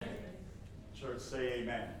church say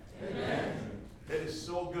amen. Amen. It is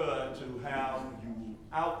so good to have you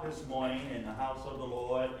out this morning in the house of the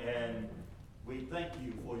Lord, and we thank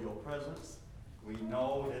you for your presence. We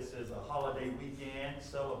know this is a holiday weekend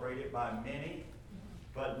celebrated by many,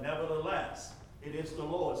 but nevertheless, it is the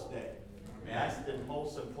Lord's Day. And that's the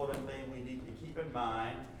most important thing we need to keep in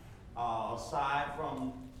mind. Aside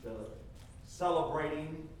from the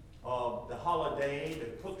celebrating of the holiday,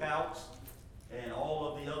 the cookouts, and all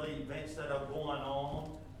of the other events that are going on,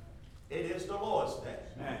 it is the Lord's Day.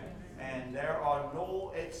 Amen. And there are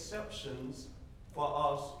no exceptions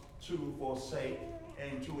for us to forsake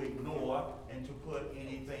and to ignore and to put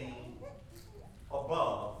anything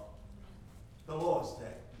above the Lord's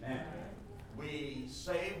Day. Amen. We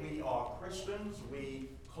say we are Christians. We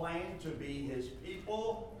claim to be His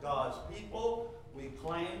people, God's people. We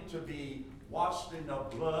claim to be washed in the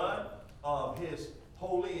blood of His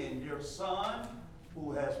holy and dear Son,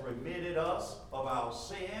 who has remitted us of our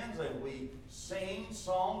sins. And we sing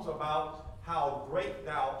songs about how great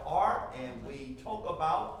Thou art. And we talk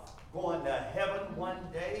about going to heaven one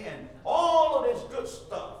day and all of this good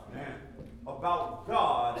stuff. Amen. About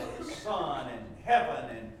God and His Son and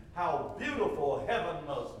heaven and how beautiful heaven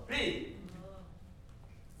must be.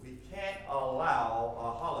 We can't allow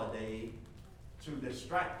a holiday to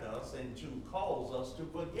distract us and to cause us to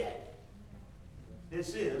forget.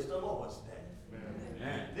 This is the Lord's Day.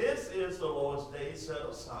 Amen. This is the Lord's Day set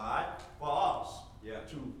aside for us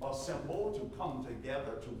to assemble, to come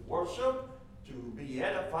together, to worship, to be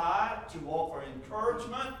edified, to offer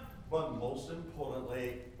encouragement, but most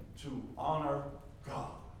importantly, to honor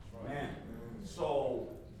God. Amen. So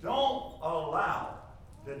don't allow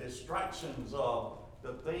the distractions of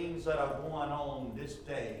the things that are going on this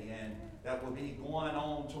day and that will be going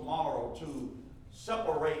on tomorrow to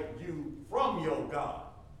separate you from your God.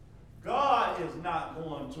 God is not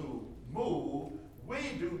going to move. We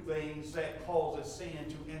do things that causes sin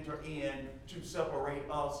to enter in to separate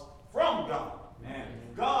us from God. Amen.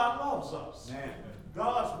 God loves us. Amen.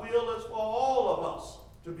 God's will is for all of us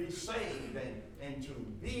to be saved and to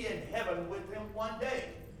be in heaven with Him one day.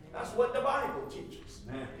 That's what the Bible teaches.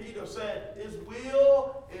 Amen. Peter said His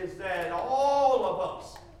will is that all of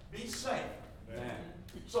us be saved. Amen.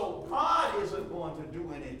 So God isn't going to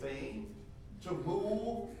do anything to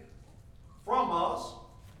move from us,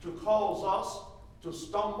 to cause us to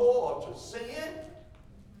stumble or to sin.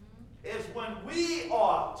 It's when we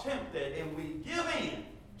are tempted and we give in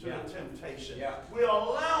to the temptation. We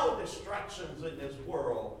allow distractions in this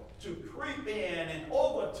world to creep in and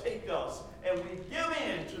overtake us, and we give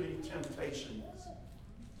in to the temptations,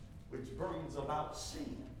 which brings about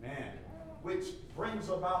sin, which brings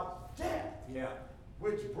about death,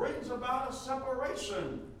 which brings about a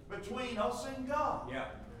separation between us and God.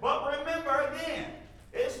 But remember again,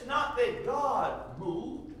 it's not that God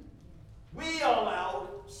moved. We allowed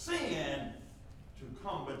sin to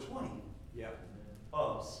come between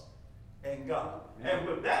us and God. And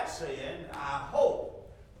with that saying, I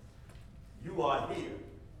hope you are here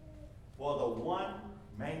for the one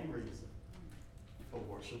main reason: to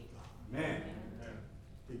worship God. Amen.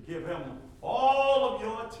 To give Him all of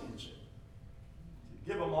your attention.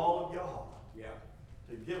 To give Him all of your heart.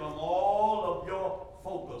 To give Him all of your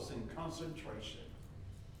focus and concentration.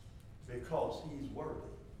 Because He's worthy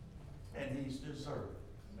and He's deserving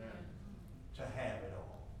to have it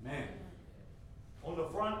all. Amen. On the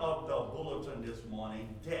front of the bulletin this morning,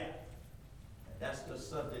 death. And that's the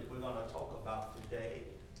subject we're going to talk about today.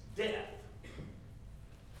 Death.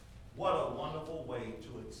 What a wonderful way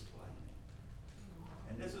to explain it.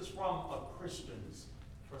 And this is from a Christian's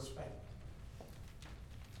perspective.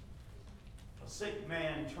 A sick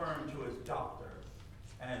man turned to his doctor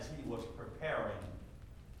as he was preparing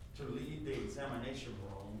to leave the examination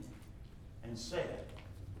room and said,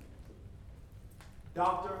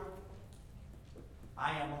 "Doctor,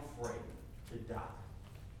 I am afraid to die.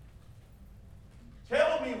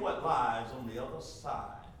 Tell me what lies on the other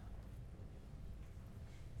side."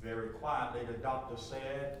 Very quietly, the doctor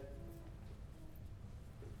said,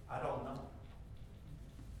 "I don't know."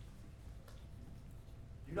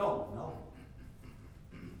 You don't know.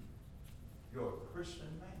 You're a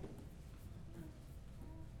Christian man.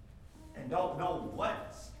 And don't know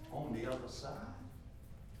what's on the other side.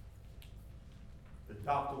 The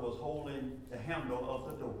doctor was holding the handle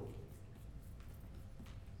of the door.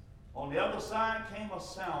 On the other side came a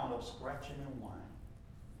sound of scratching and whining.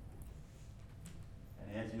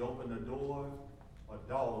 And as he opened the door, a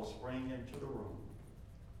dog sprang into the room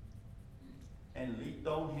and leaped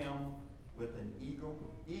on him with an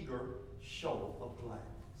eager show of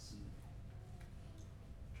gladness.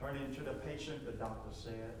 Turning to the patient, the doctor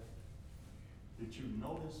said, Did you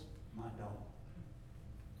notice my dog?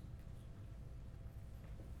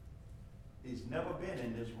 He's never been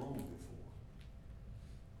in this room before.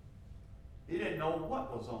 He didn't know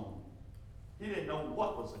what was on. He didn't know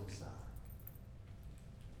what was inside.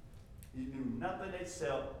 He knew nothing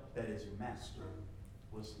except that his master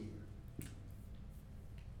was here.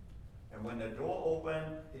 And when the door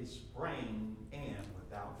opened, he sprang in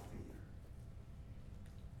without fear.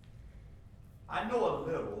 I know a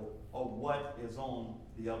little of what is on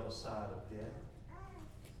the other side of death.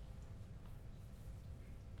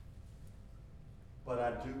 But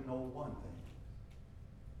I do know one thing.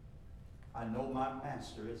 I know my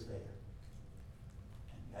master is there.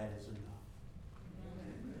 And that is enough.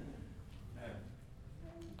 Amen.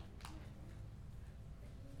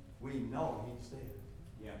 We know he's there.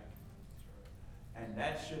 Yeah. And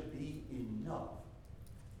that should be enough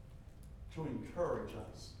to encourage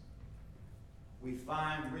us. We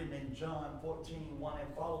find written in John 14:1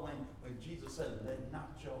 and following, when Jesus said, let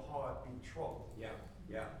not your heart be troubled. Yeah.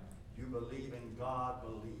 Yeah. You believe in God,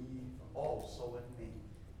 believe also in me.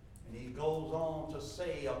 And he goes on to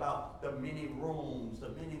say about the many rooms, the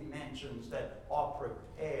many mansions that are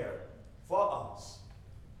prepared for us.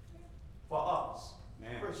 For us,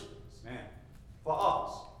 Man. Christians. Man. For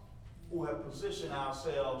us, who have positioned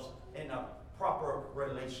ourselves in a proper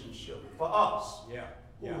relationship. For us, Yeah.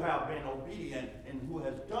 who Yeah. have been obedient and who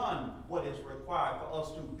has done what is required for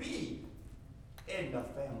us to be in the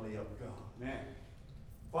family of God. Man.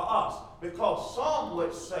 For us, because some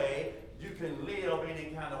would say you can live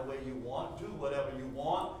any kind of way you want, do whatever you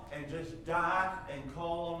want, and just die and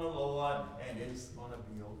call on the Lord, and it's going to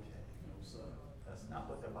be okay. No, sir. That's not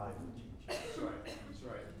what the Bible teaches. That's right. That's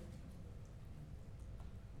right.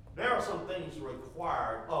 There are some things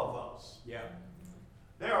required of us. Yeah.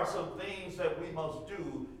 There are some things that we must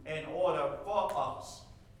do in order for us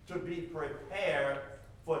to be prepared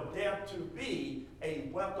for death to be a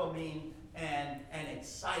welcoming and an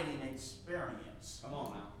exciting experience. Come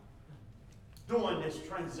on now. Doing this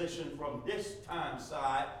transition from this time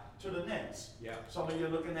side to the next. Yeah. Some of you are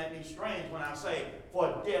looking at me strange when I say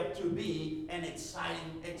for death to be an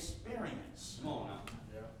exciting experience. Come on now.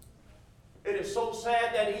 It is so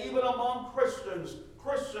sad that even among Christians,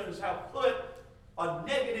 Christians have put a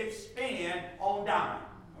negative spin on dying.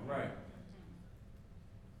 All right.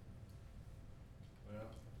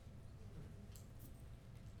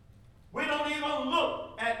 We don't even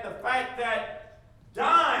look at the fact that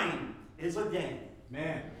dying is a gain.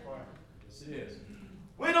 Man. Yes, it is.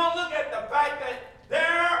 We don't look at the fact that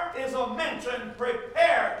there is a mansion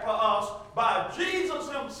prepared for us by Jesus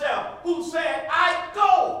himself, who said, I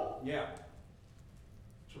go Yeah.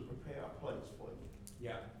 to prepare a place for you.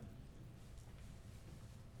 Yeah.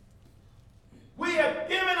 We have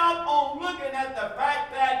given up on looking at the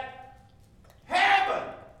fact that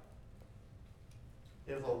heaven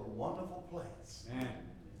is a wonderful place. Man.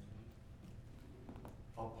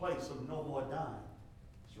 A place of no more dying,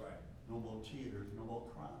 That's right. no more tears, no more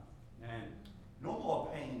crying, Man. no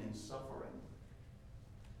more pain and suffering,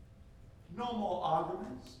 no more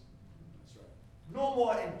arguments, That's right. no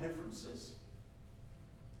more indifferences.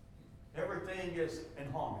 Everything is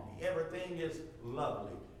in harmony. Everything is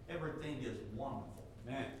lovely. Everything is wonderful.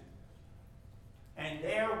 Man. And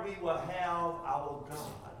there we will have our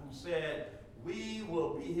God, who said, we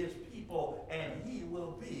will be his people and he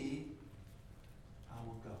will be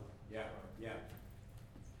our God. Yeah. Yeah.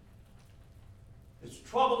 It's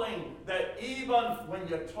troubling that even when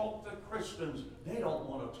you talk to Christians, they don't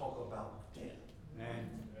want to talk about death. Man.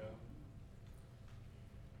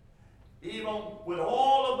 Even with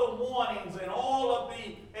all of the warnings and all of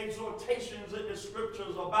the exhortations in the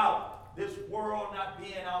scriptures about this world not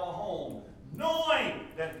being our home, knowing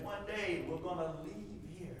that one day we're going to leave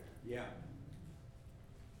here. Yeah.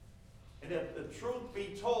 And if the truth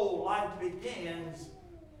be told, life begins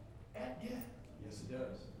at death. Yes, it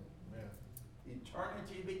does.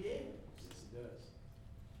 Eternity begins. Yes, it does.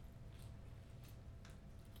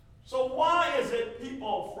 So why is it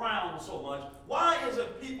people frown so much? Why is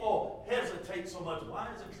it people hesitate so much? Why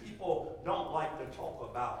is it people don't like to talk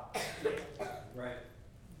about death? Right.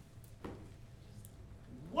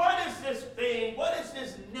 What is this thing? What is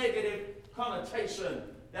this negative connotation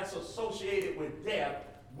that's associated with death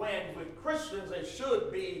when with Christians it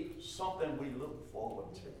should be something we look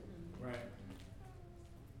forward to? Right.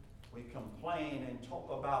 We complain and talk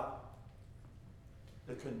about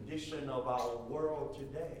the condition of our world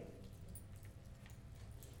today.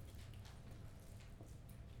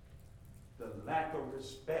 The lack of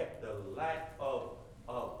respect, the lack of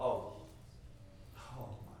oh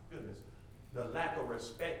my goodness, the lack of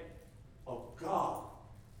respect of God.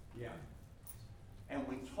 Yeah.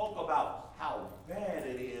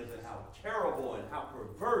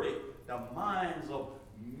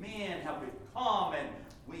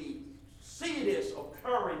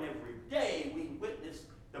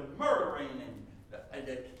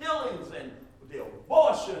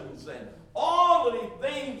 abortions and all of these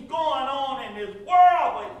things going on in this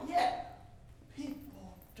world, but yet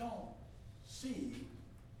people don't see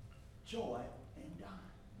joy in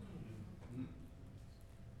dying.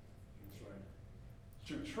 That's right.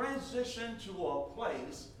 To transition to a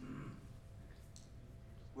place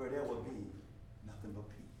where there will be nothing but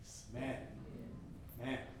peace. Man.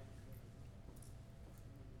 Man.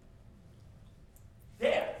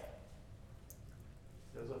 Death.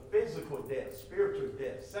 There's a physical death, spiritual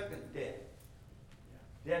death, second death.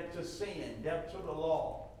 Death to sin, death to the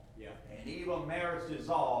law. Yeah. And even marriage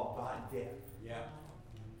dissolved by death. Yeah.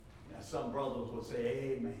 Now some brothers will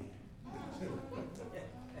say, amen.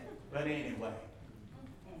 But anyway,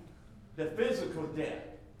 the physical death,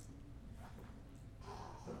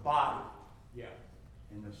 the body Yeah.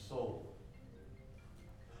 and and the soul.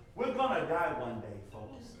 We're going to die one day,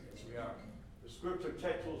 folks. Yes, we are. The scripture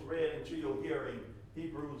text was read into your hearing,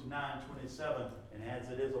 Hebrews 9:27, and as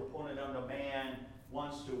it is appointed unto man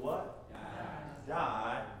wants to what?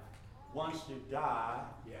 Die. Wants to die.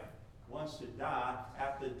 Yeah. Wants to die.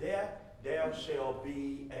 After death, there shall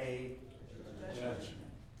be a judgment.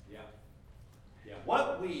 Yeah. Yeah.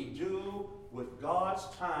 What we do with God's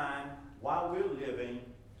time while we're living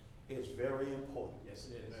is very important. Yes,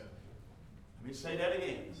 it is. Let me say that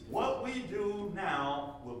again. What we do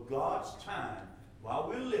now with God's time while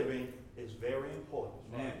we're living is very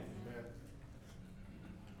important. Man.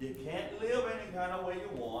 You can't live any kind of way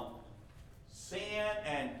you want, sin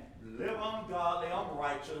and live ungodly,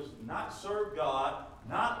 unrighteous, not serve God,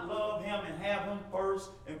 not love Him and have Him first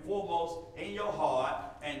and foremost in your heart,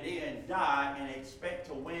 and then die and expect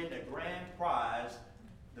to win the grand prize,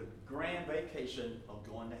 the grand vacation of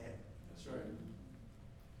going to heaven. That's right.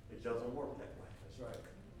 It doesn't work that way. That's right.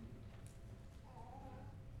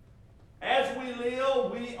 As we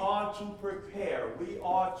live, we are to prepare. We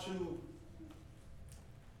are to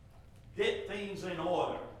get things in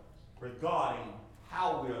order regarding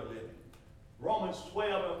how we're living. Romans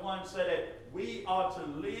 12:1 said that we are to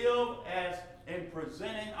live as in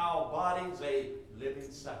presenting our bodies a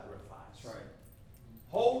living sacrifice. That's right.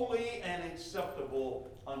 Holy and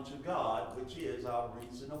acceptable unto God, which is our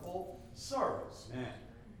reasonable service. Man.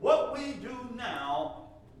 What we do now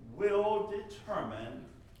will determine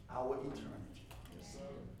our eternity. Yes, sir.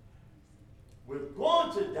 We're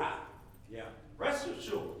going to die. Yeah. Rest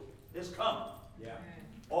assured, it's coming. Yeah.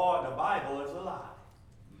 Or the Bible is a lie.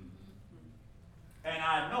 And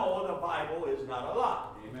I know the Bible is not a lie.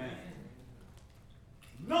 Amen.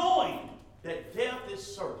 Knowing that death is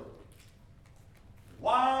certain,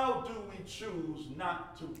 why do we choose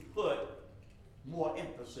not to put more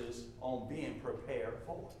emphasis on being prepared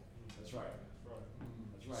for it? That's right.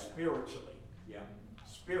 That's right. Spiritually. Yeah.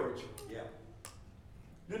 Spiritually. Yeah.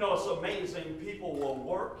 You know, it's amazing. People will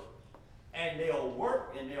work and they'll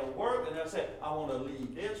work and they'll say, I want to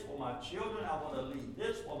leave this for my children. I want to leave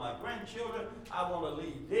this for my grandchildren. I want to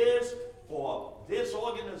leave this for this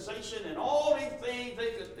organization, and all these things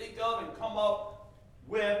they could think of and come up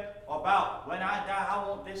with about when I die, I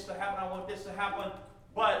want this to happen, I want this to happen.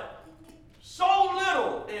 But so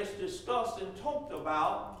little is discussed and talked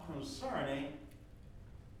about concerning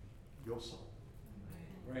your soul.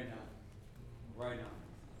 Right now. Right now.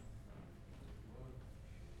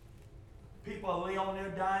 People lay on their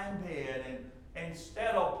dying bed, and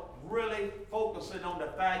instead of really focusing on the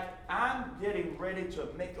fact, I'm getting ready to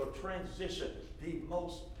make a transition, the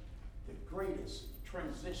greatest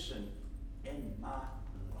transition in my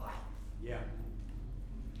life. Yeah.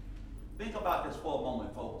 Think about this for a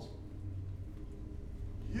moment, folks.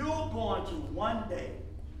 You're going to one day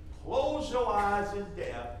close your eyes in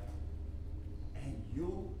death, and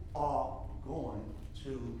you are going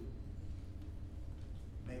to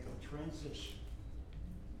make a transition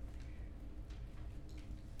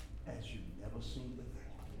as you've never seen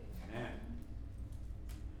before. Man.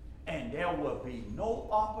 And there will be no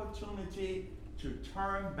opportunity to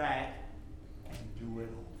turn back and do it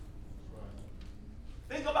over.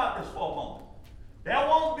 Think about this for a moment. There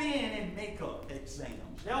won't be any makeup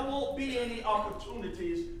exams. There won't be any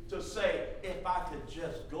opportunities to say, if I could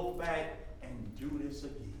just go back and do this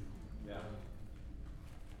again. Yeah.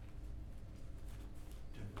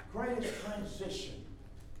 The greatest transition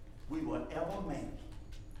we will ever make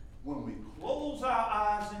when we close our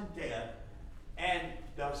eyes in death. And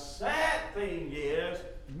the sad thing is,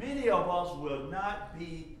 many of us will not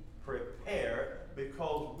be prepared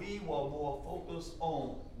because we were more focused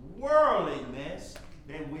on worldliness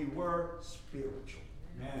than we were spiritual.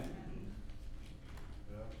 Man.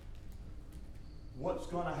 What's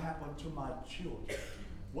going to happen to my children?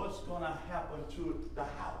 What's going to happen to the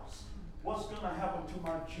house? What's going to happen to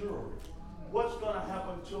my jewelry? what's going to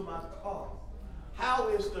happen to my car? How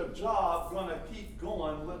is the job going to keep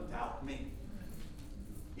going without me?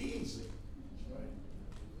 Easy.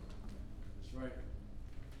 That's right.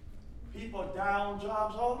 People die on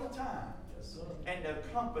jobs all the time. Yes, sir. And the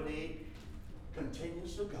company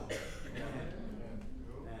continues to go.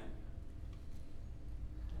 Man.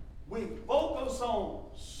 We focus on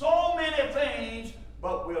so many things,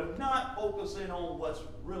 but we're not focusing on what's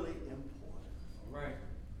really important. All right.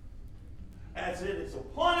 As it is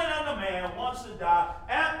appointed unto man once to die,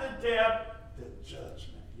 after death, the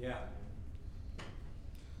judgment. Yeah.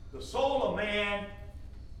 The soul of man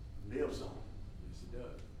lives on. Yes, it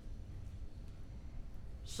does.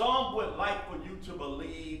 Some would like for you to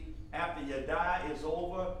believe after you die is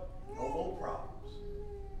over, no more problems.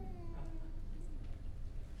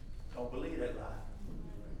 Don't believe that lie.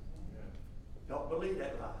 Don't believe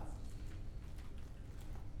that lie.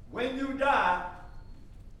 When you die,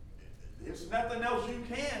 there's nothing else you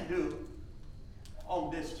can do on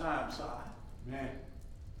this time side. Man.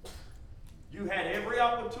 You had every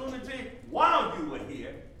opportunity while you were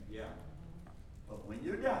here, Yeah. but when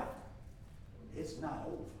you die, it's not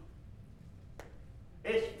over.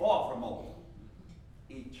 It's far from over.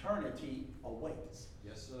 Eternity awaits.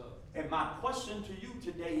 Yes, sir. And my question to you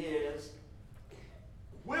today is,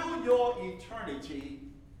 will your eternity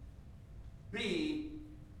be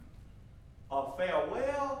a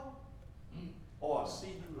farewell or a see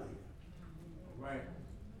you later? All right.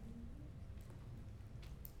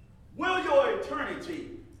 Will your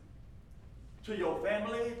eternity to your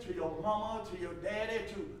family, to your mama, to your daddy,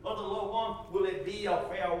 to other loved ones, will it be a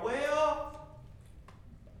farewell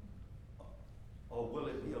or will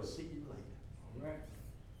it be a see you later? All right.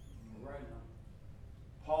 All right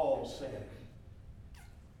now. Paul said,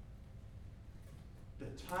 the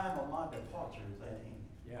time of my departure is at hand.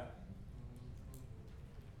 Yeah.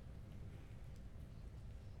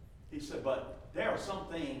 He said, but there are some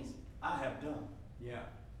things I have done. Yeah.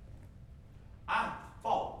 I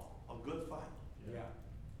fought a good fight. Yeah.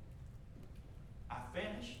 I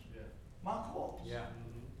finished my course. Yeah.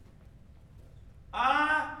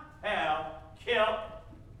 I have kept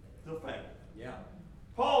the faith. Yeah.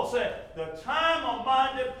 Paul said, the time of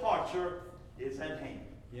my departure is at hand.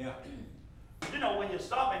 Yeah. You know, when you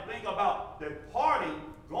stop and think about departing,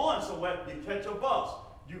 going somewhere, you catch a bus.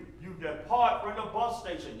 You depart from the bus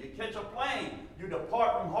station. You catch a plane. You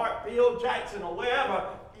depart from Hartfield, Jackson, or wherever.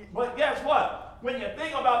 But guess what? When you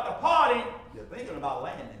think about departing, you're thinking about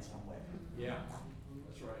landing somewhere. Yeah.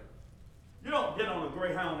 That's right. You don't get on a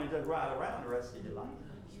Greyhound and just ride around the rest of your life.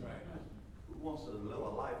 That's right. Who wants to live a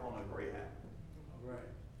life on a Greyhound? All right.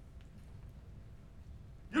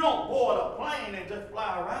 You don't board a plane and just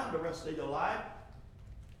fly around the rest of your life.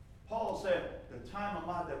 Paul said, the time of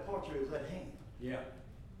my departure is at hand. Yeah.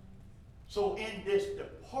 So in this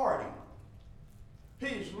departing,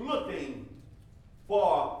 he's looking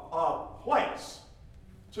for a place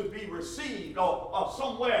to be received or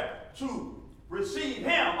somewhere to receive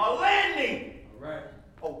him, a landing, All right.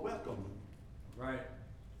 a welcome. Right.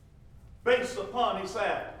 Based upon, he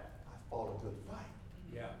said, I fought a good fight.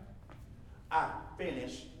 Yeah. I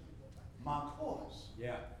finished my course.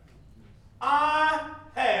 Yeah. I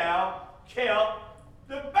have kept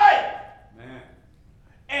the faith. Man.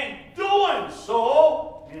 And doing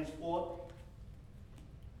so, henceforth,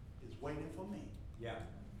 is waiting for me Yeah.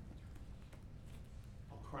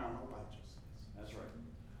 a crown of righteousness. That's right.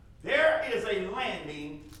 There is a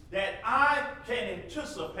landing that I can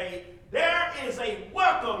anticipate. There is a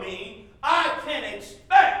welcoming I can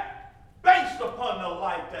expect based upon the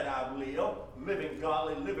life that I've lived, living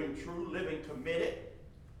godly, living true, living committed,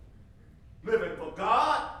 living for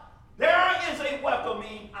God. There is a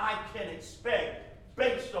welcoming I can expect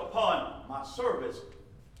based upon my service,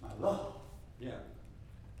 my love Yeah.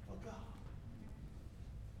 for God.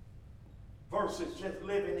 Versus just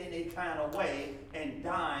living any kind of way and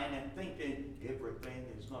dying and thinking everything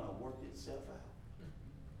is going to work itself out.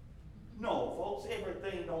 No, folks,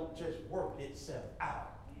 everything don't just work itself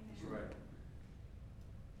out. That's right.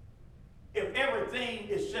 If everything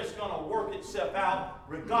is just going to work itself out,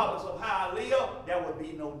 regardless of how I live, there would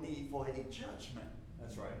be no need for any judgment.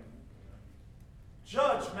 That's right.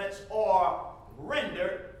 Judgments are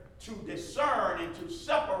rendered to discern and to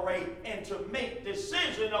separate and to make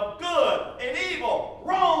decision of good and evil,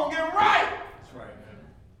 wrong and right. That's right.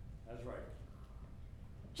 That's right.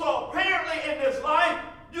 So apparently in this life,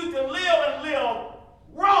 you can live and live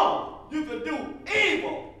wrong. You can do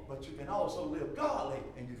evil, but you can also live godly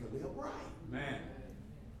and you can live right. Man.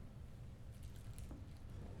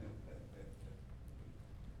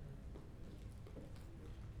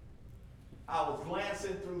 I was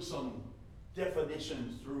glancing through some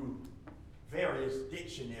definitions through various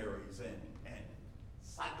dictionaries and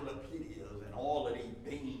encyclopedias and all of these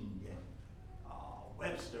Bing and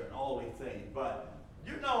Webster and all these things. But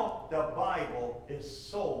you know, the Bible is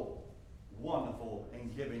so wonderful in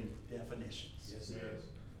giving definitions. Yes, it is.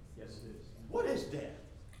 Yes, it is. What is death?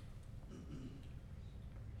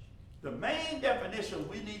 The main definition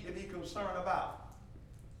we need to be concerned about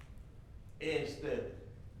is the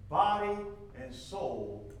body and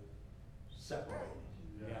soul separated.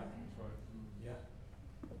 Yeah. That's right. Yeah.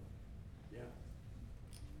 Yeah.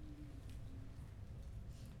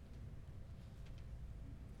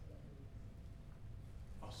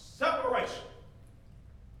 A separation.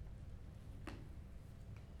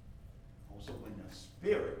 Also, when the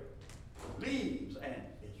spirit leaves and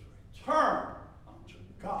is returned unto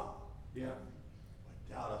God. Yeah.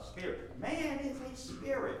 Without a spirit. Man is a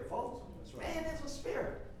spirit, folks. That's right. Man is a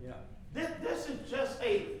spirit. Yeah. This is just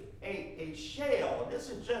a shell. This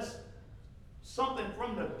is just something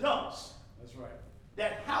from the dust That's right.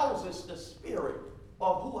 that houses the spirit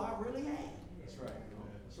of who I really am. That's right.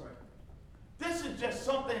 That's right. This is just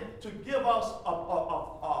something to give us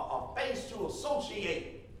a face to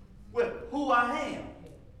associate with who I am.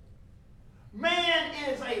 Man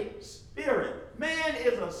is a spirit. Man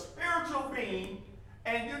is a spiritual being.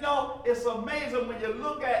 And you know, it's amazing when you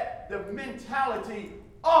look at the mentality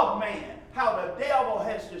of man, how the devil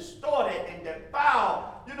has distorted and defiled.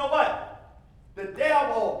 You know what? The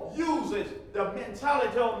devil uses the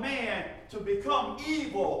mentality of man to become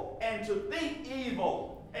evil and to think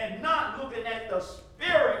evil and not looking at the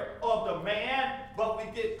spirit of the man, but we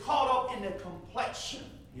get caught up in the complexion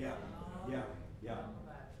Yeah. Yeah. Yeah.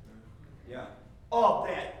 Yeah. of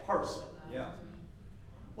that person. Yeah.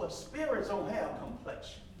 Well, spirits don't have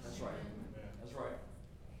complexion. That's right. That's right.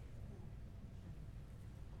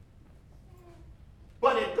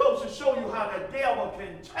 But it goes to show you how the devil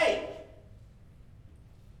can take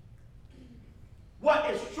what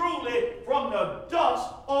is truly from the dust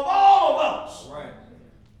of all of us. All right.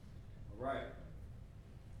 All right.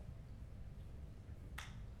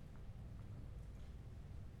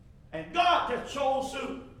 And God just chose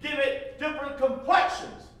to give it different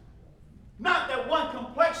complexions. Not that one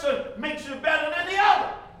complexion makes you better than the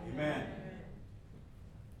other. Amen.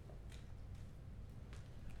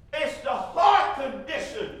 It's the heart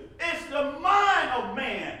condition. It's the mind of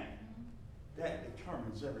man that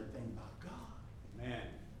determines everything about God. Amen.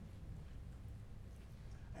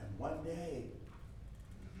 And one day,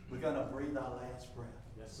 we're going to breathe our last breath.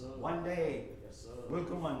 Yes, sir. One day, Yes, sir. we're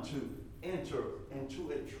going to enter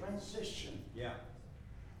into a transition. Yeah.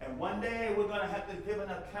 And one day, we're going to have to give an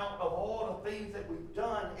account of all the things that we've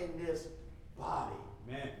done in this body.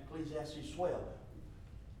 Amen. Ecclesiastes 12.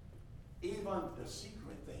 Even the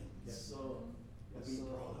secret things Yes, sir. that Yes, we sir.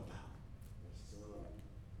 brought about. Yes, sir.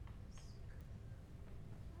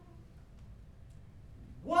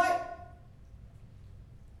 What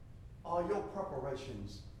are your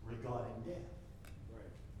preparations regarding death? Right.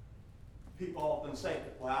 People often say,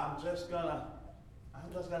 well, I'm just gonna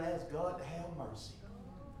ask God to have mercy.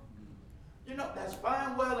 You know, that's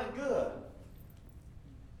fine, well, and good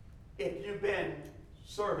if you've been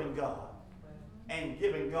serving God and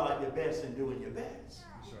giving God your best and doing your best.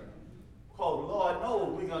 That's right. Because the Lord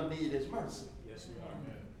knows we're going to need His mercy. Yes, we are.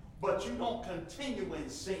 But you don't continue in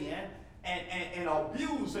sin and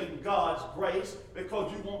abusing God's grace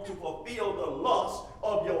because you want to fulfill the lust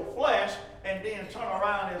of your flesh and then turn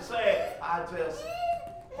around and say, I just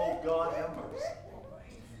hope God have mercy.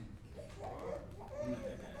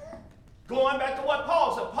 Going back to what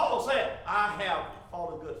Paul said, I have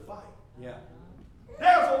fought a good fight. Yeah.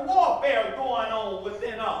 There's a warfare going on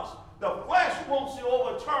within us. The flesh wants to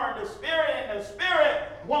overturn the spirit, and the spirit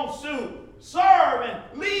wants to serve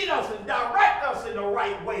and lead us and direct us in the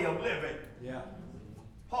right way of living. Yeah.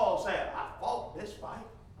 Paul said, I fought this fight.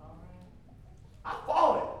 I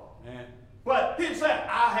fought it. Man. But he said,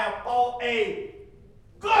 I have fought a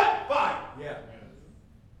good fight. Yeah.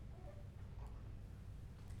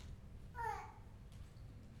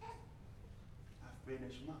 I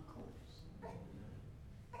finished my course.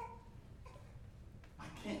 I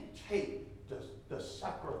can't take the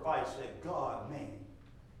sacrifice that God made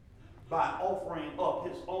by offering up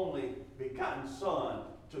His only begotten Son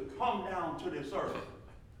to come down to this earth,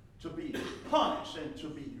 to be punished and to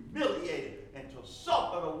be humiliated and to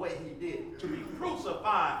suffer the way He did, to be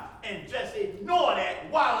crucified and just ignore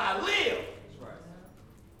that while I live. That's right.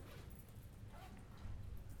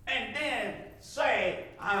 And then say,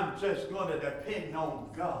 I'm just going to depend on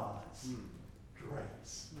God's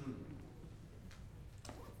grace.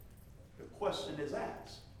 The question is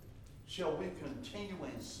asked, shall we continue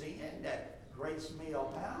in sin that grace may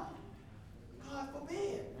abound. God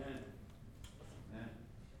forbid. Amen. Amen.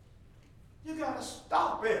 You got to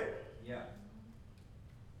stop it. Yeah.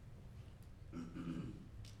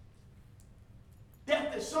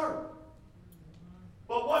 Death is certain.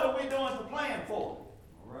 But what are we doing to plan for?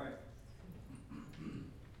 All right.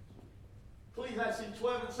 Ecclesiastes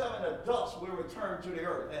 12:7, the dust will return to the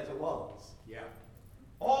earth as it was. Yeah.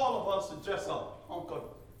 All of us are just a hunk of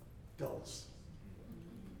dust.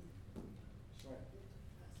 That's right.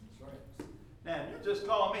 That's right. Now, if you just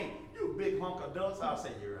call me, you big hunk of dust, I'll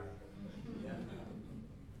say you're right. Yeah.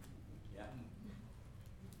 Yeah.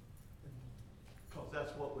 Because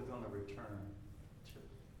that's what we're going to return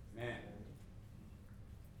to. Man.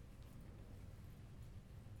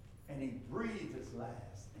 And he breathed his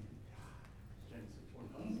last and he died. Genesis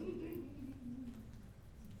 21.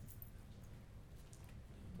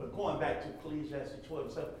 But going back to Ecclesiastes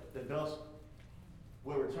 12:7, the dust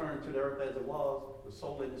will return to the earth as it was, the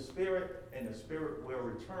soul and the spirit, and the spirit will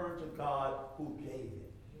return to God who gave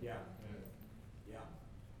it. Yeah. Yeah.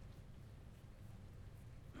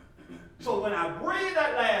 So when I breathe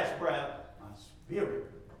that last breath, my spirit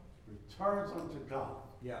returns unto God.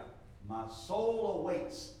 Yeah. My soul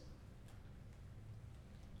awaits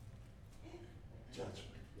judgment.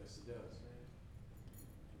 Yes, it does.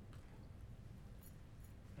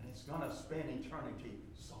 And it's going to spend eternity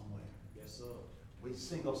somewhere. Yes, sir. We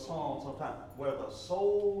sing a song sometimes where the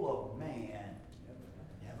soul of man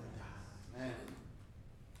never dies. Man.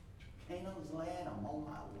 Canaan's land, I'm on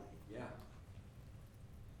my way. Yeah.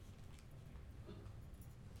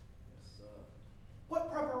 Yes, sir.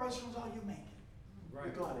 What preparations are you making Right.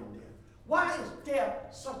 regarding death? Why is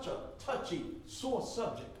death such a touchy, sore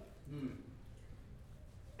subject? Hmm.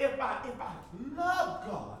 If I love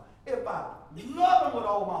God, if I love Him with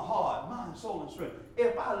all my heart, mind, soul, and strength,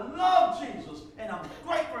 if I love Jesus and I'm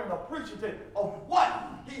grateful and appreciative of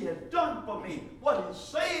what He has done for me, what He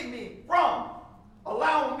saved me from,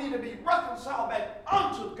 allowing me to be reconciled back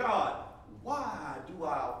unto God, why do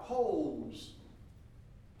I oppose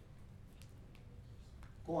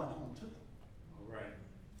going home to Him? All right.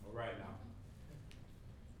 All right now.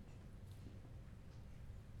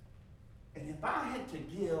 And if I had to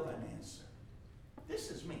give an answer, this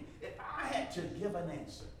is me. If I had to give an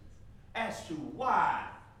answer as to why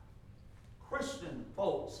Christian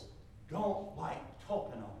folks don't like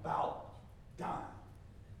talking about dying,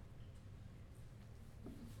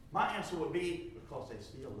 my answer would be because they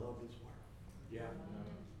still love this world. Yeah.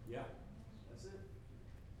 Yeah. That's it.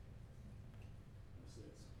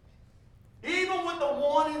 That's it. Even with the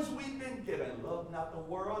warnings we've been given, love not the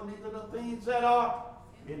world, neither the things that are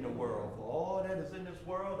in the world. For all that is in this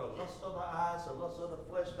world, the lust of the eyes, the lust of the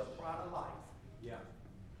flesh, the pride of life. Yeah.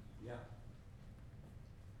 Yeah.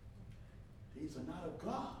 These are not of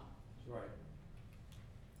God. That's right.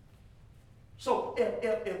 So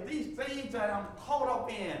if these things that I'm caught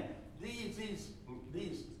up in, these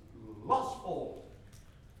lustful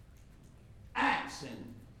acts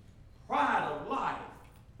and pride of life,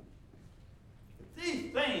 if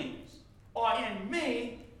these things are in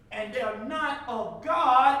me and they're not of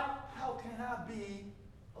God, how can I be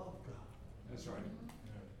of God? That's right.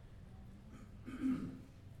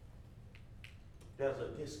 There's a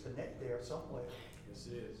disconnect there somewhere. Yes,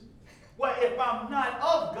 it is. Well, if I'm not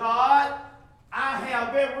of God, I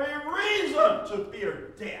have every reason to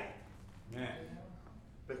fear death. Man.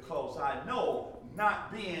 Because I know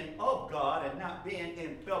not being of God and not being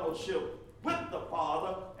in fellowship with the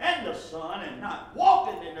Father and the Son and not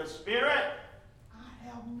walking in the Spirit, I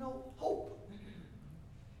have no hope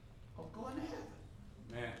of going to heaven.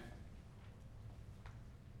 Man.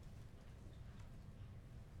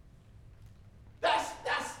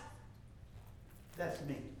 That's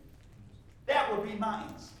me. That would be my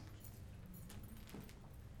answer.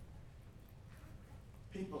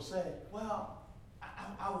 People say, well,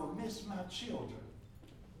 I will miss my children.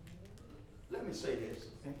 Let me say this,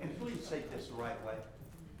 and please take this the right way.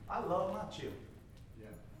 I love my children.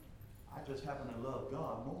 Yeah. I just happen to love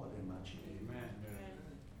God more than my children. Amen.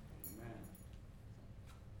 Amen.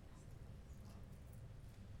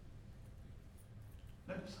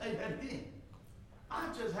 Let me say that again. I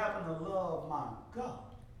just happen to love my God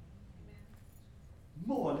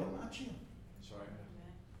more than my children. That's right.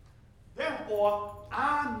 Therefore,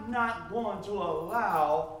 I'm not going to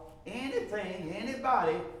allow anything,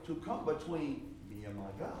 anybody to come between me and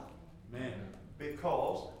my God. Man.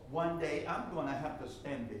 Because one day I'm going to have to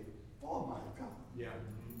stand before my God. Yeah.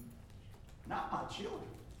 Not my children.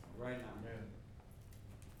 Right now. Man.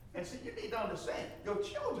 And see, you need to understand, your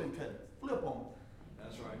children can flip on.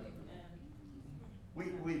 That's right.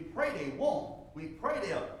 We pray they won't, We pray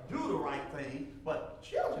they'll do the right thing, but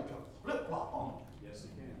children can flip-flop on you. Yes,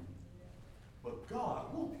 it can. But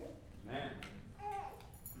God won't. Man.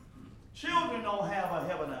 Children don't have a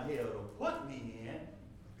heaven or hell to put me in.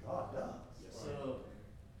 God does. Yes, sir.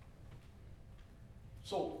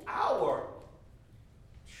 So our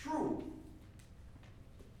true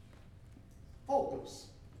focus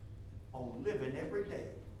on living every day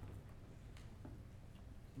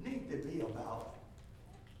need to be about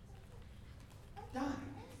dying.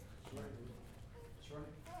 That's right. That's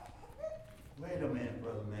right. Wait a minute,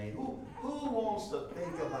 Brother May. Who wants to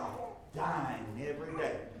think about dying every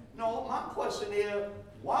day? No, my question is,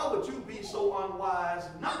 why would you be so unwise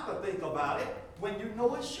not to think about it when you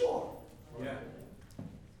know it's sure? Yeah.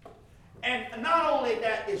 And not only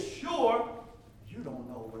that it's sure, you don't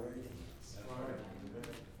know where it is. That's right.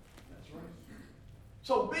 That's right.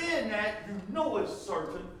 So being that you know it's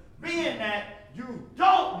certain, being that you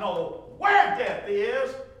don't know where death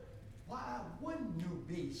is, why wouldn't you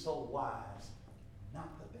be so wise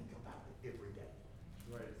not to think about it every day?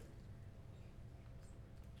 Right.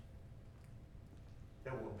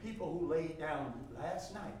 There were people who laid down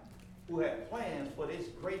last night who had plans for this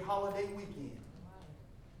great holiday weekend.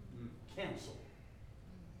 Cancel.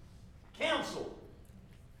 Cancel.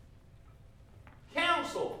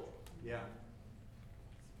 Cancel. Yeah.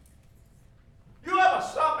 You ever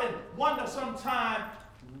stop and wonder sometime,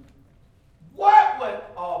 what would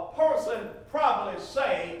a person probably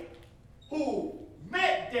say who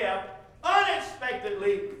met death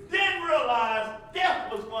unexpectedly, didn't realize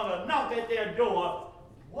death was going to knock at their door?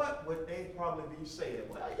 What would they probably be saying?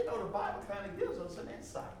 Well, you know, the Bible kind of gives us an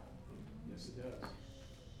insight. Yes, it does.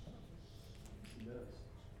 It does.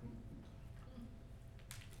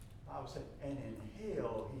 I would say, and in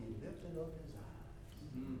hell he lifted up his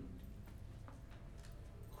eyes, Mm.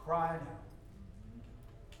 crying out,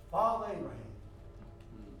 Father Abraham,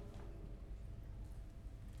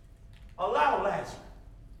 allow Lazarus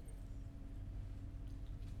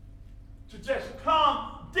to just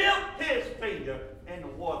come dip his finger in the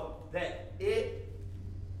water that it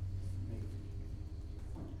may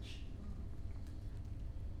quench.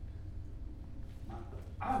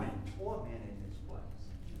 I'm in torment in this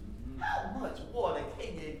place. How much water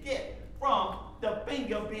can you get from the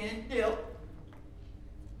finger being dipped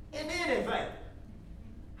in anything?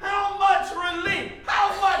 How much relief,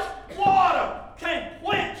 how much water can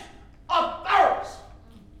quench a thirst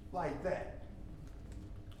like that?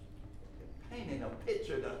 Painting a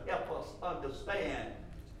picture to help us understand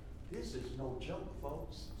this is no joke,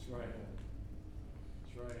 folks. That's right.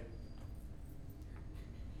 That's right.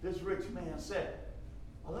 This rich man said,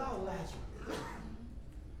 allow Lazarus.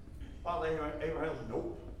 Father Abraham,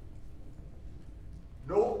 nope.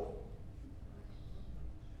 Nope.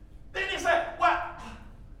 Then he said, well,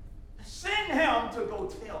 send him to go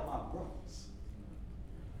tell my brothers.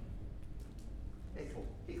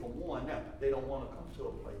 He can warn them they don't want to come to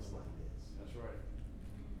a place like this. That's right.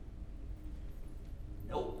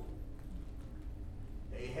 Nope.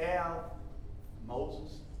 They have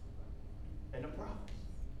Moses and the prophets.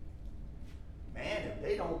 Man, if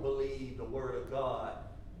they don't believe the word of God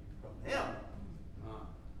from them,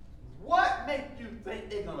 what makes you think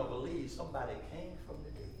they're going to believe somebody came from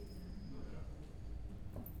the dead?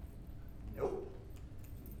 Nope.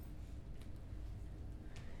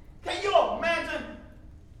 Can you imagine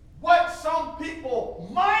what some people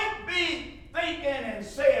might be thinking and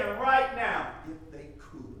saying right now if they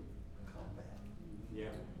could come back? Yeah.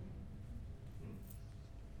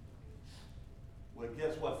 Well,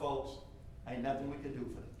 guess what, folks? Ain't nothing we can do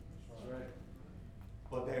for them. That's right.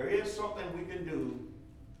 But there is something we can do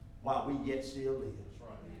while we yet still live. That's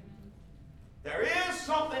right. There is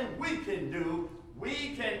something we can do.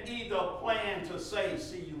 We can either plan to say,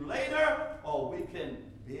 see you later, or we can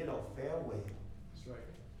bid a farewell. That's right.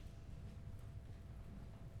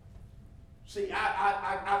 See,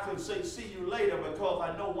 I can say, see you later, because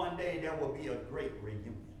I know one day there will be a great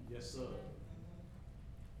reunion. Yes, sir.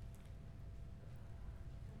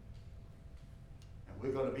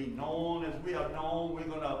 We're going to be known as we are known.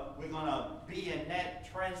 We're gonna be in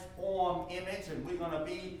that transformed image, and we're going to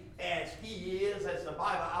be as he is, as the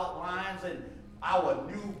Bible outlines, and our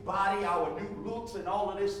new body, our new looks, and all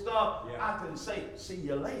of this stuff. Yeah. I can say, see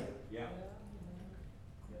you later. Yeah.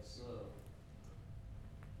 Yes, sir.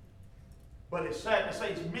 But it's sad to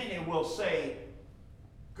say many will say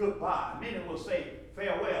goodbye. Many will say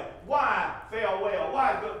farewell. Why farewell?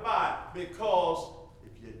 Why goodbye? Because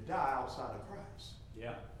if you die outside of Christ,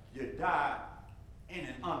 Yeah. you die in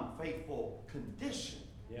an unfaithful condition,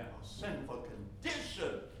 Yeah. a sinful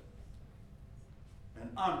condition, an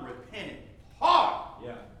unrepentant heart.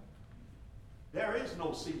 Yeah. There is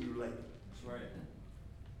no see you later. That's right.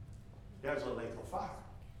 There's a lake of fire.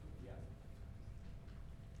 Yeah.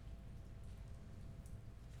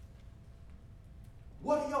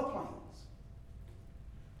 What are your plans?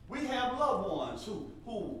 We have loved ones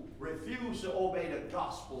who refuse to obey the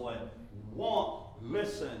gospel and won't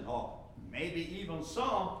listen, or maybe even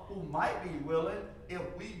some who might be willing if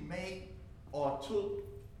we made or took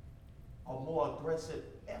a more aggressive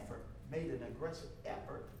effort, made an aggressive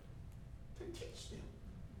effort to teach them,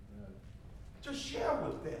 to share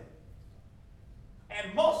with them.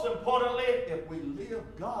 And most importantly, if we live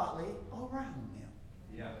godly around them.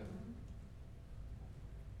 Yeah.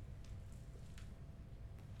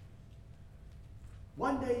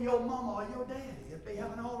 One day your mama or your daddy, if they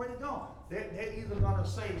haven't already gone, they're either going to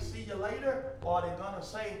say, see you later, or they're going to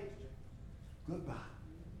say, goodbye.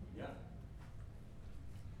 Yeah.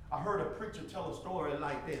 I heard a preacher tell a story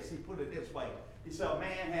like this. He put it this way. He said a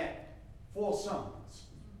man had 4 sons.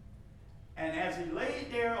 And as he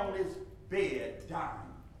laid there on his bed,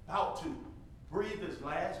 dying, about to breathe his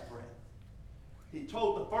last breath, he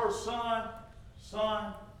told the first son,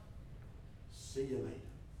 son, see you later.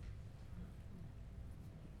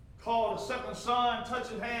 Called the second son,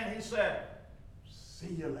 touched his hand, he said,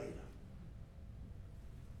 see you later.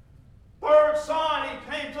 Third son,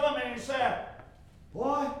 he came to him and he said,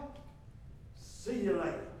 boy, see you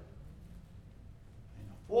later. And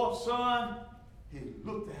the fourth son, he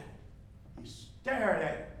looked at him, he stared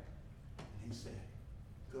at him, and he said,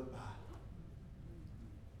 goodbye.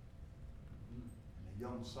 And the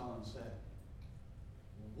young son said,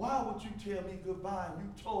 why would you tell me goodbye and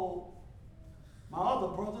you told my other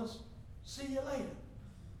brothers, see you later?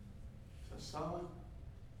 I said, son,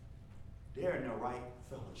 they're in the right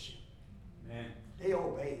fellowship. Man. They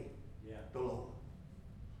obey the Lord.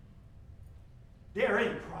 They're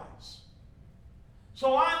in Christ.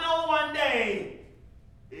 So I know one day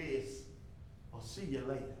is, I'll see you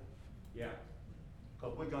later. Yeah.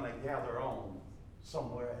 Because we're going to gather on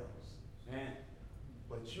somewhere else. Man.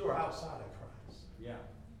 But you're outside of Christ. Yeah.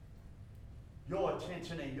 Your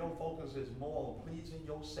attention and your focus is more on pleasing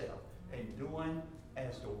yourself and doing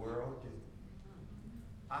as the world do.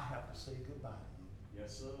 I have to say goodbye to you.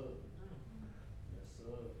 Yes, sir. Yes,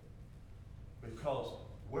 sir. Because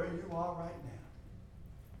where you are right now,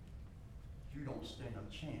 you don't stand a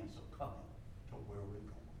chance of coming to where we're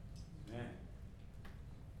going. Man.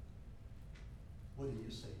 What do you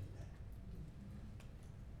say to that?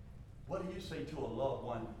 What do you say to a loved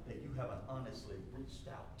one that you haven't honestly reached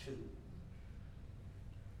out to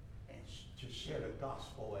and to share the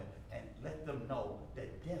gospel and let them know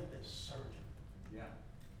that death is certain? Yeah.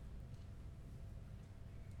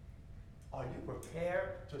 Are you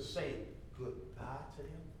prepared to say goodbye to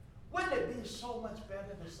them? Wouldn't it be so much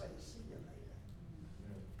better to say, see you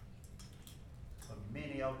later? But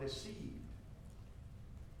many are deceived.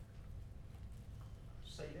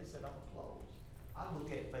 Say this and I'm going to close. I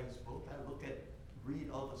look at Facebook, read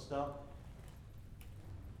other stuff.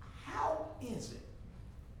 How is it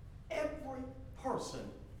every person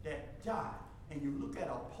that died, and you look at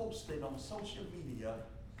a posting on social media,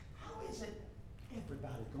 how is it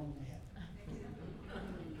everybody going to heaven?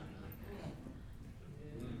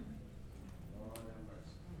 Lord have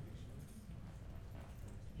mercy.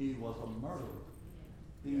 He was a murderer.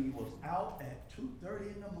 He was out at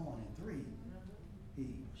 2:30 in the morning, 3. He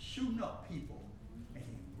shooting up people, and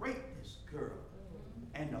he raped this girl.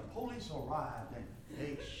 And the police arrived, and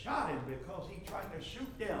they shot him because he tried to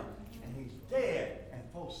shoot them, and he's dead. And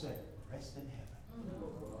folks said, rest in heaven.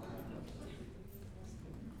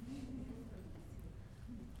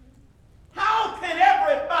 How can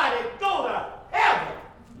everybody go to heaven?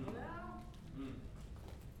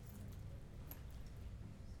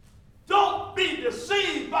 Don't be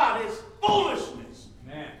deceived by this foolishness.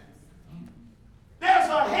 Man. There's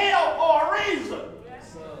a hell for a reason.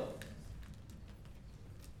 Yes, sir.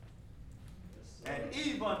 Yes, sir. And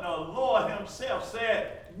even the Lord himself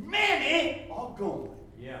said, many are going.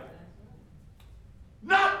 Yeah.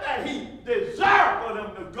 Not that he desired for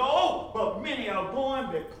them to go, but many are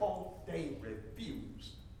going because they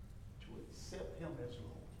refuse to accept him as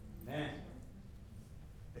Lord. Man.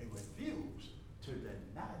 They refuse to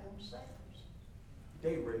deny themselves.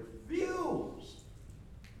 They refuse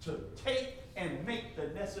to take and make the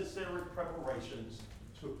necessary preparations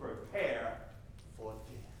to prepare for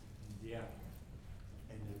death Yeah.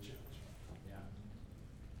 and the judgment. Yeah.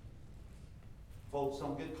 Folks,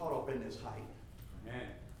 don't get caught up in this hype.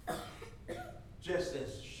 Man. Just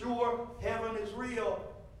as sure heaven is real,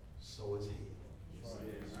 so is hell. Yes, it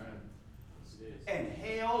is. Yes, it is. And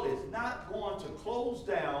hell is not going to close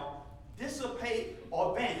down dissipate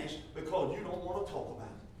or vanish because you don't want to talk about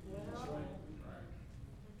it. That's right. Right.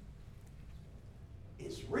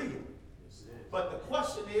 It's real. Yes, it is. But the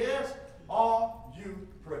question is, are you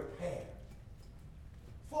prepared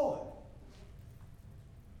for it?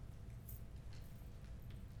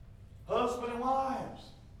 Husband and wives,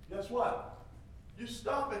 guess what? You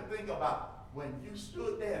stop and think about when you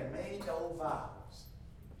stood there and made those vows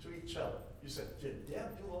to each other. You said, "Till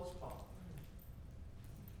death do us part."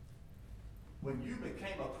 When you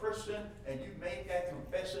became a Christian and you made that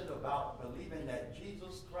confession about believing that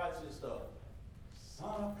Jesus Christ is the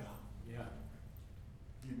Son of God. Yeah.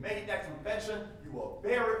 You made that confession, you were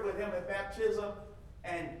buried with him at baptism,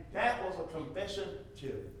 and that was a confession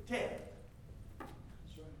to death.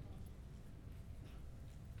 That's right.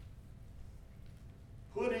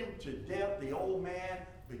 Putting to death the old man,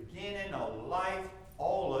 beginning a life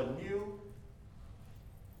all anew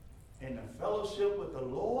in the fellowship with the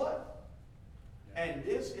Lord. Yeah. And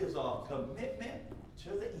this is a commitment to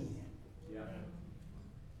the end. Yeah.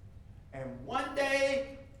 And one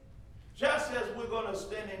day, just as we're going to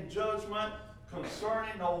stand in judgment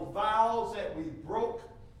concerning those vows that we broke,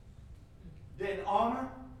 didn't honor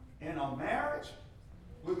in a marriage,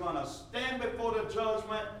 we're going to stand before the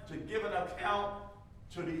judgment to give an account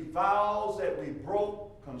to the vows that we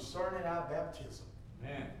broke concerning our baptism.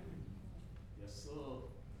 Man. Yes, sir.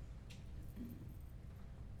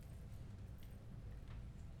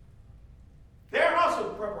 There are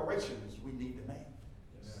some preparations we need to make.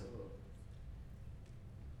 Yes, sir.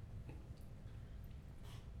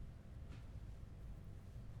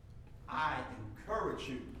 I encourage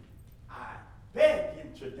you, I beg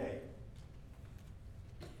you today,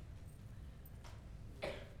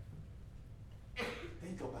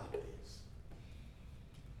 think about this.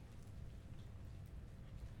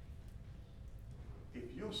 If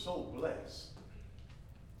you're so blessed,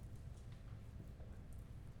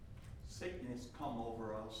 sickness come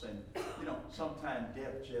over us, and sometimes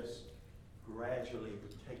death just gradually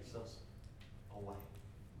takes us away.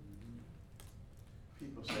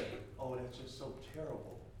 People say, "Oh, that's just so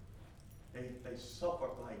terrible. They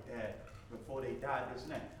suffered like that before they died, this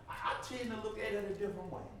and that." I tend to look at it a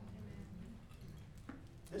different way.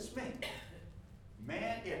 It's me.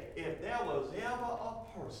 Man, if there was ever a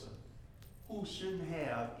person who shouldn't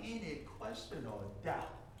have any question or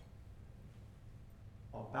doubt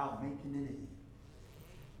about making it in,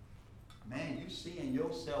 man, you seeing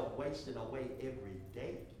yourself wasting away every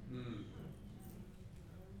day. Mm.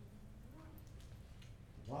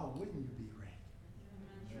 Why wouldn't you be ready?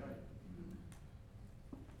 That's right.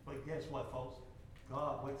 But guess what, folks?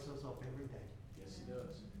 God wakes us up every day. Yes, he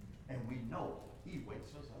does. And we know he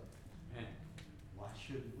wakes us up. Man. Why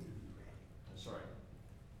shouldn't we be ready? That's right.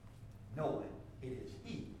 Knowing it is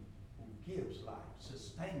he who gives life,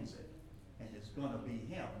 sustains it, and it's going to be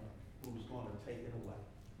him who's going to take it away.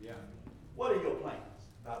 Yeah. What are your plans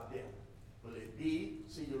about death? Will it be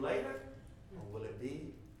see you later, or will it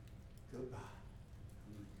be goodbye?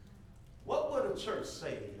 What would a church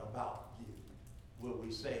say about you? Will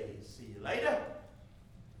we say, "See you later,"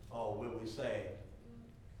 or will we say,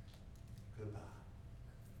 "Goodbye"?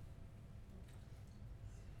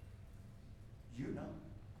 You know,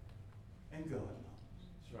 and God knows.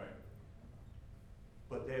 That's right.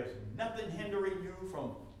 But there's nothing hindering you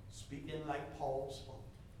from speaking like Paul spoke.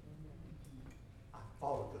 I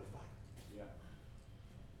fought a good fight. Yeah.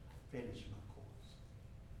 Finished my course.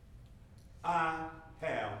 I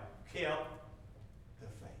have kept the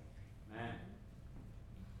faith. Man.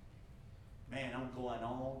 Man, I'm going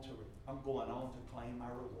on to claim my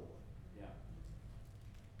reward. Yeah.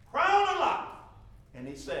 Crown of life. And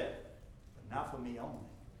he said, but not for me only,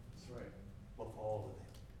 That's right. but for all of them.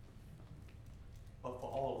 But for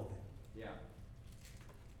all of them, Yeah.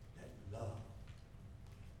 that love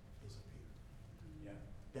is appearing. Yeah.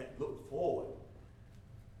 That look forward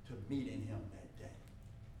to meeting him that day.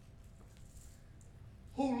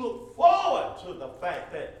 Who look forward to the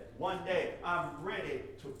fact that one day I'm ready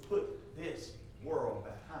to put this world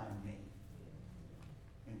behind me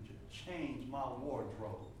and to change my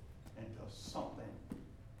wardrobe into something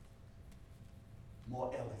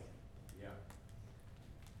more elegant. Yeah.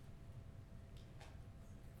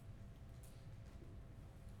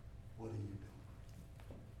 What are you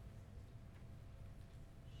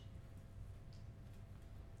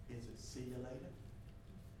doing? Is it see you later?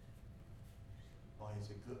 Or is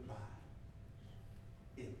it goodbye?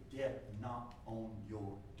 If death knocked on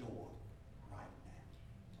your door right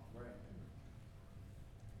now. All right.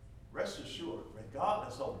 Rest assured,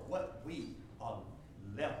 regardless of what we are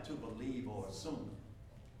left to believe or assume,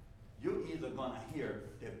 you're either going to hear,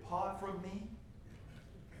 "Depart from me,"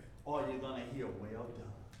 or you're gonna hear, well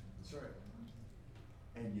done. That's right.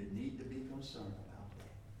 And you need to be concerned about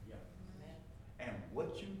that. Yeah. And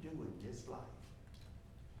what you do in this life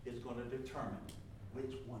is gonna determine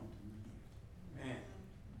which one you hear. Man.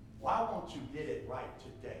 Why won't you get it right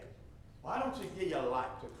today? Why don't you give your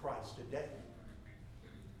life to Christ today?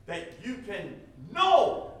 That you can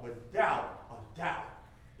know without a doubt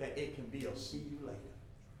that it can be a see you later.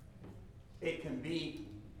 It can be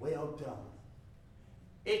well done.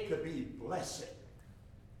 It could be blessed.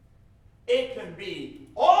 It can be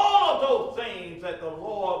all of those things that the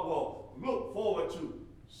Lord will look forward to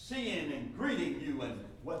seeing and greeting you and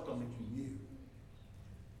welcoming you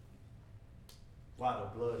while the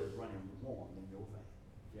blood is running warm in your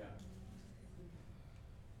veins. Yeah.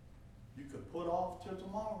 You could put off till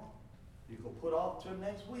tomorrow. You could put off till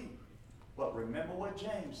next week. But remember what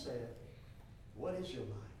James said. What is your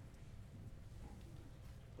life?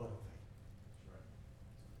 But a faith. That's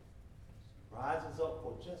right. Rises up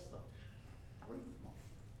for just a brief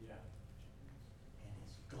moment. Yeah. And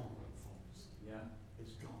it's gone, folks. Yeah.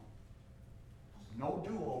 It's gone. No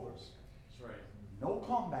do-overs. That's right. No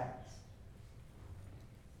comebacks.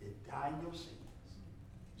 It died in your sins.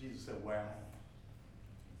 Jesus said, where I am,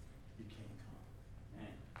 you can't come.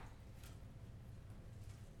 Man.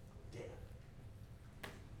 Death.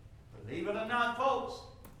 Believe it or not, folks,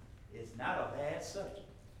 it's not a bad subject.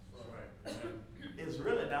 That's right. Yeah. It's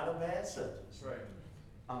really not a bad subject That's right.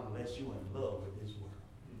 unless you're in love with this world.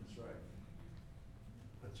 That's right.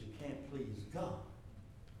 But you can't please God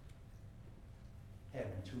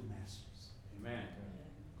having two masters. Amen.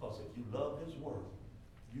 Because if you love this world,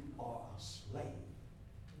 you are a slave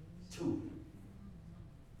to it.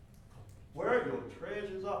 Where your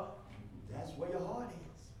treasures are, that's where your heart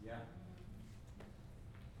is. Yeah.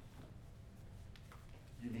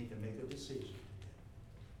 You need to make a decision today.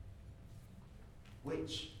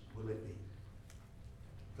 Which will it be?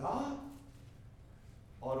 God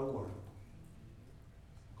or the world?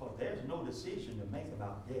 Because there's no decision to make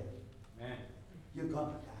about death. Man. You're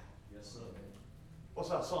gonna die. Yes, sir. What's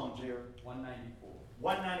our song, Jerry? 194.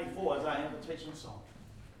 194 is our invitation song.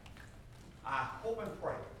 I hope and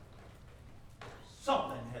pray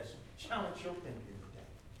something has challenged your thinking today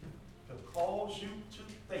to cause you to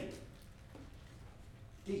think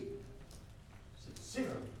deep,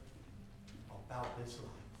 sincerely about this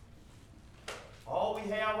life. All we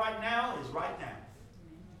have right now is right now.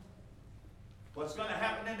 What's going to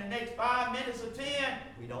happen in the next 5 minutes or 10,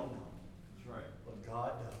 we don't know. That's right. But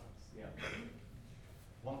God does. Yeah.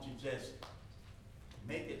 Won't you just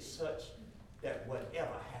make it such that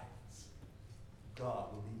whatever happens,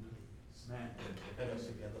 God will be pleased. Man. Let